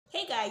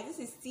guys, this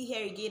is T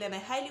here again, and I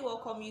highly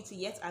welcome you to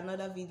yet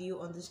another video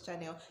on this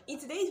channel. In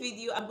today's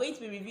video, I'm going to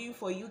be reviewing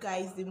for you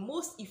guys the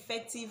most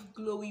effective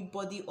glowy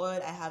body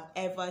oil I have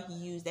ever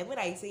used. And when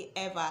I say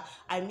ever,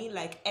 I mean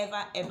like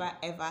ever.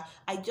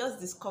 I just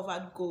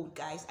discovered gold,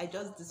 guys. I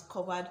just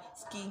discovered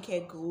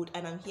skincare gold,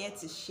 and I'm here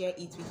to share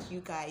it with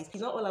you guys.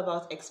 It's not all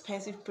about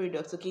expensive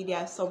products, okay? There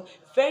are some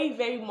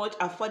very much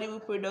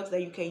affordable products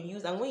that you can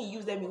use, and when you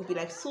use them, you'll be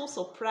like so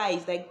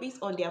surprised, like based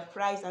on their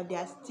price, and they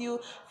are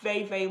still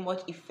very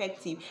much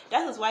effective.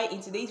 That is why in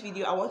today's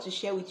video I want to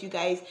share with you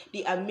guys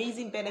the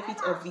amazing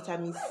benefits of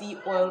vitamin C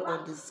oil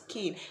on the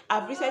skin.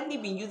 I've recently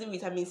been using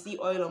vitamin C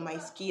oil on my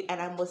skin,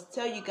 and I must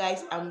tell you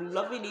guys, I'm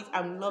loving it.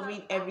 I'm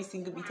loving every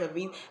single bit of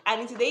it. And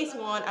in today's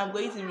one, I'm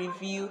going to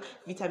review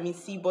vitamin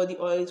C body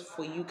oils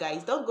for you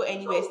guys. Don't go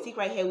anywhere, stick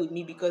right here with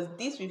me, because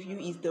this review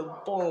is the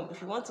bomb.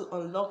 If you want to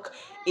unlock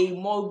a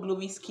more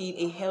glowy skin,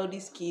 a healthy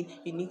skin,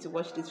 you need to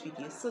watch this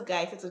video. So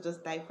guys, let's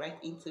just dive right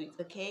into it,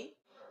 okay?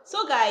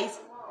 So guys,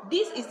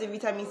 this is the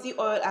vitamin C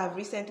oil I've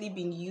recently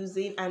been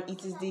using, and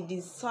it is the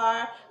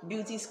DISAAR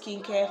Beauty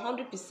Skincare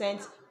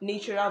 100%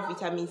 natural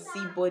vitamin C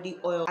body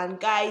oil. And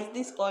guys,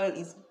 this oil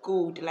is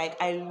gold. Like,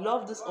 I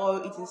love this oil.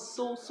 It is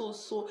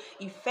so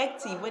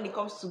effective when it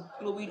comes to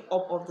glowing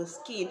up of the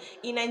skin.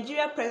 In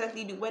Nigeria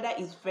presently, the weather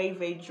is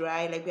very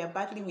dry. Like, we are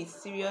battling with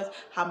serious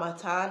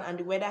harmattan, and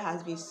the weather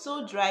has been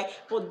so dry,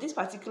 but this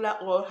particular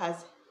oil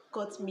has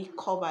got me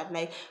covered.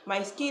 Like,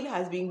 my skin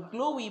has been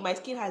glowy, my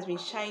skin has been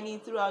shining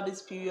throughout this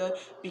period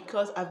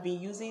because I've been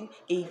using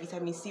a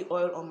vitamin C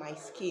oil on my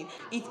skin.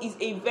 It is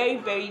a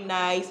very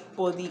nice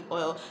body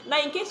oil.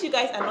 Now, in case you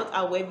guys are not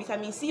aware,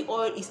 vitamin C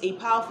oil is a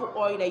powerful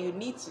oil that you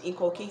need to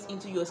inculcate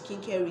into your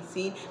skincare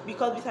routine,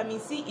 because vitamin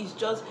C is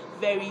just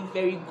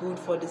very good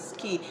for the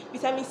skin.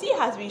 Vitamin C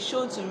has been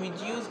shown to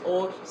reduce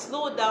or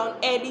slow down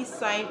early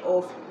sign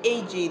of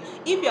aging.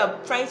 If you are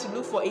trying to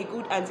look for a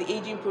good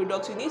anti-aging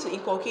product, you need to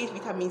inculcate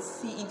vitamin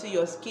C into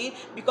your skin,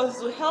 because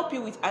it will help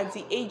you with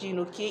anti-aging.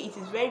 Okay, it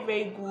is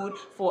very good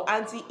for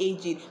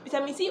anti-aging.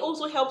 Vitamin C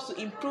also helps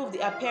to improve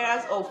the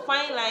appearance of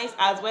fine lines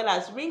as well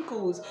as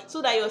wrinkles,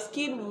 so that your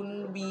skin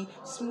will be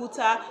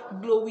smoother,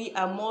 glowy,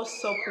 and more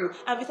supple.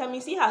 And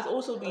vitamin C has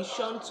also been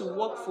shown to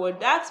work for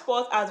dark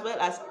spots as well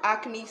as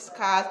acne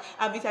scars,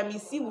 and vitamin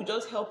C will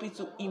just help you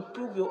to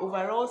improve your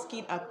overall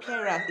skin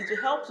appearance. It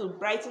will help to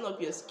brighten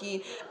up your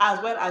skin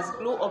as well as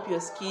glow up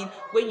your skin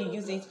when you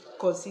use it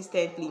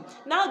consistently.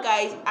 Now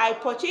guys, I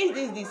purchased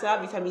this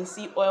DISAAR vitamin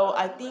C oil,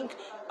 I think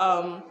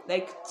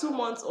like 2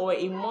 months or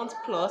a month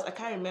plus, I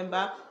can't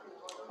remember.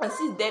 And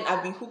since then,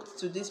 I've been hooked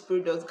to this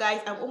product.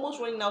 Guys, I'm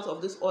almost running out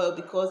of this oil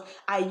because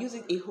I use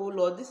it a whole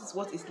lot. This is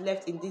what is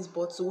left in this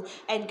bottle.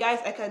 And guys,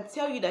 I can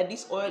tell you that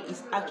this oil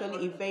is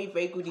actually a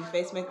very good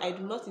investment. I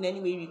do not in any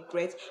way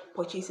regret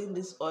purchasing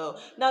this oil.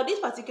 Now, this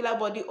particular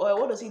body oil,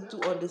 what does it do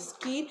on the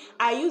skin?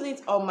 I use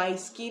it on my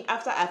skin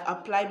after I've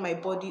applied my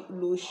body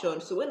lotion.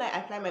 So when I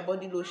apply my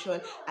body lotion,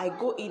 I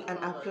go in and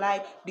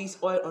apply this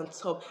oil on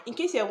top. In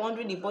case you're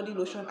wondering the body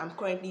lotion I'm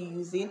currently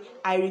using,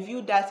 I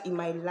reviewed that in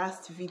my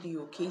last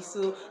video, okay?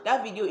 So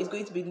that video is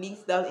going to be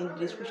linked down in the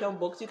description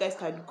box. You guys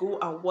can go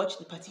and watch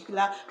the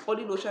particular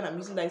body lotion I'm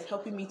using that is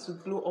helping me to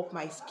glow up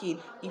my skin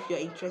if you're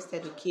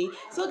interested, okay?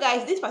 So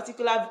guys, this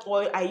particular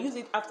oil, I use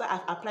it after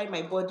I've applied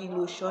my body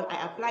lotion.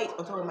 I apply it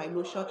on top of my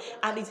lotion,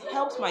 and it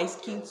helps my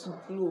skin to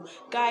glow.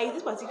 Guys,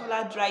 this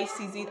particular dry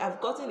season,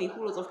 I've gotten a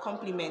whole lot of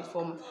compliments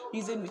from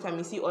using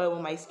vitamin C oil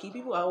on my skin.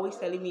 People are always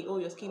telling me, oh,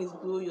 your skin is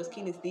glow, your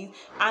skin is this,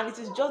 and it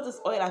is just this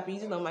oil I've been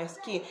using on my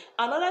skin.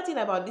 Another thing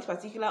about this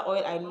particular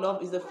oil I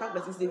love is the fact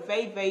that it's a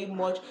very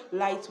much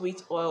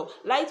lightweight oil.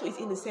 Lightweight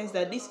in the sense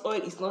that this oil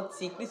is not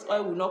thick. This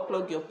oil will not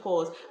clog your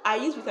pores. I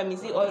use vitamin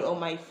C oil on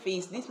my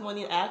face. This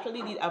morning I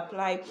actually did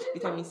apply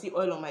vitamin C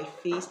oil on my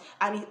face,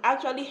 and it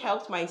actually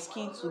helped my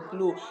skin to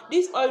glow.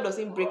 This oil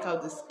doesn't break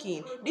out the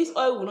skin. This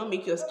oil will not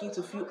make your skin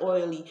to feel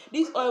oily.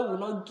 This oil will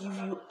not give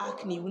you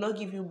acne, will not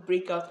give you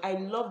breakouts. I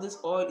love this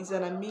oil. It's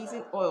an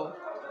amazing oil.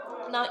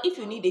 Now, if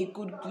you need a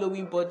good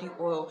glowing body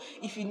oil,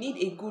 if you need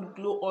a good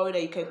glow oil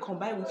that you can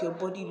combine with your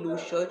body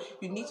lotion,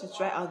 you need to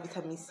try out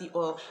vitamin C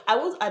oil. I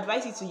won't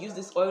advise you to use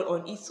this oil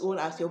on its own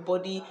as your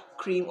body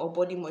cream or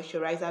body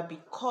moisturizer,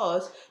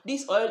 because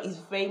this oil is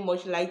very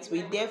much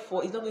lightweight,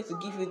 therefore it's not going to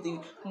give you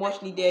the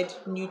much needed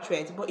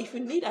nutrients. But if you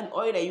need an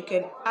oil that you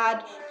can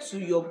add to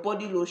your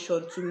body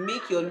lotion to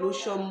make your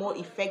lotion more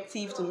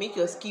effective, to make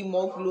your skin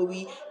more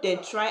glowy,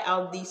 then try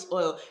out this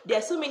oil. There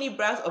are so many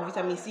brands of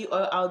vitamin C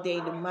oil out there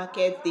in the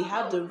market. They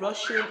have the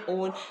Russian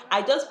own.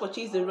 I just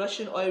purchased the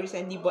Russian oil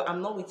recently, but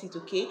I'm not with it,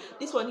 okay?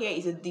 This one here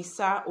is a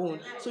DISAAR own,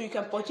 so you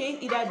can purchase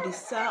either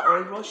DISAAR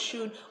or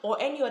Russian or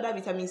any other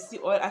vitamin C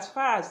oil. As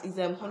far as it's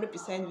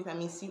 100%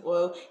 vitamin C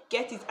oil,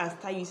 get it and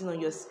start using on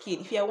your skin.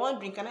 If you're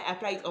wondering, can I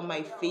apply it on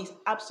my face?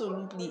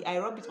 Absolutely, I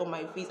rub it on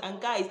my face. And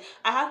guys,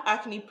 I have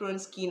acne prone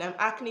skin. I'm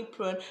acne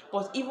prone,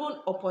 but even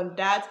upon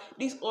that,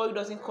 this oil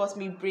doesn't cause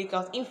me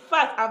breakouts. In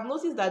fact, I've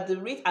noticed that the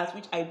rate at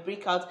which I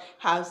break out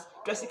has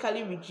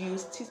drastically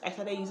reduced since I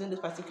started using this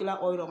particular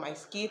oil on my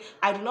skin.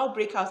 I do not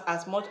break out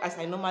as much as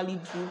I normally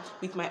do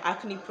with my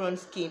acne prone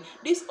skin.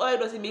 This oil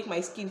doesn't make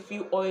my skin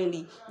feel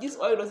oily. This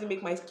oil doesn't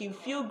make my skin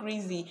feel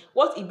greasy.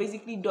 What it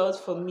basically does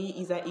for me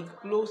is that it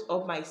glows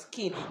up my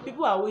skin.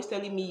 People are always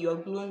telling me you're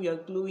glowing, you're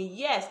glowing.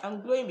 Yes,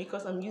 I'm glowing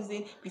because I'm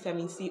using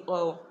vitamin C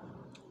oil.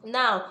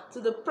 Now,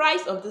 to the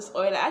price of this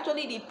oil, I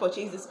actually did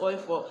purchase this oil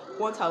for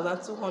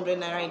 1,200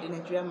 naira in the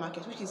Nigerian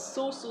market, which is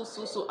so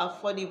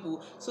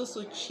affordable,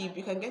 so cheap.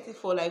 You can get it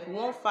for like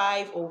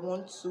 1.5 or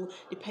 1.2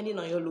 depending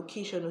on your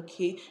location.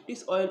 Okay,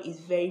 this oil is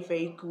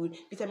very good.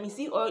 Vitamin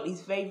C oil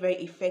is very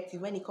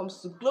effective when it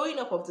comes to glowing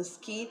up of the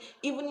skin,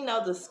 evening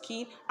out the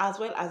skin, as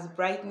well as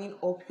brightening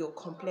up your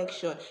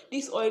complexion.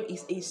 This oil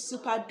is a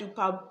super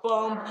duper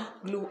bomb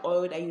glow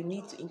oil that you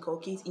need to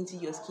inculcate into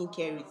your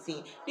skincare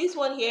routine. This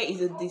one here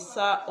is a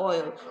DISAAR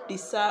oil,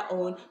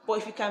 but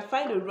if you can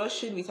find a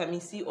Russian vitamin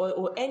C oil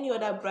or any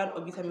other brand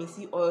of vitamin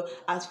C oil,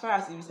 as far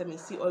as the vitamin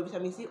C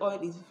oil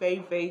is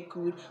very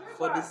good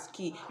for the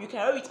skin. You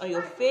can rub it on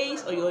your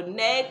face, on your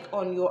neck,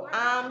 on your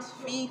arms,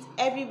 feet,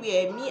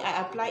 everywhere. Me,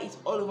 I apply it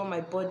all over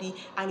my body,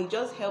 and it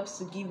just helps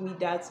to give me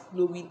that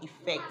glowing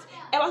effect.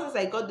 Ever since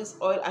I got this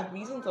oil, I've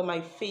been using it on my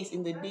face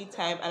in the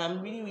daytime, and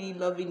I'm really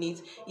loving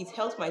it. It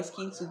helps my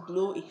skin to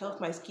glow, it helps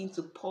my skin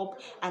to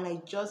pop, and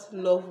I just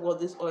love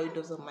what this oil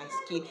does on my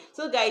skin.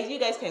 So guys, you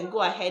guys can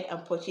go ahead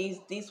and purchase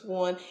this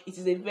one. It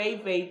is a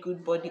very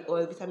good body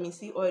oil. Vitamin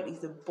C oil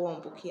is a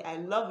bomb. Okay, I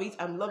love it,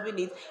 I'm loving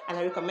it, and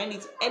I recommend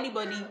it to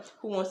anybody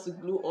who wants to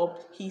glow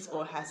up his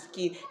or her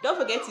skin. Don't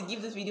forget to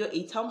give this video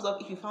a thumbs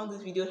up if you found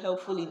this video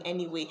helpful in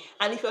any way,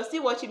 and if you're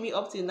still watching me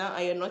up till now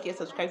and you're not yet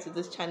subscribed to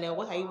this channel,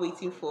 what are you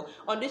waiting for?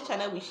 On this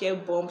channel we share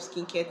bomb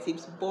skincare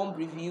tips, bomb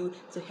review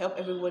to help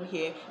everyone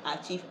here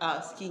achieve our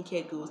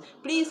skincare goals.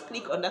 Please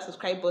click on that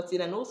subscribe button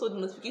and also the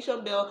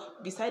notification bell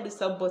beside the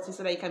sub button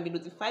so that you can be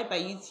notified by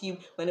YouTube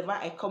whenever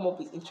I come up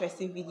with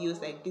interesting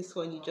videos like this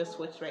one you just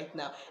watched right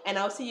now. And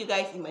I'll see you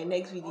guys in my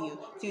next video.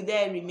 Till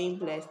then, remain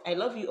blessed. I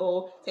love you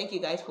all. Thank you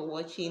guys for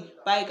watching.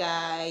 Bye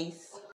guys.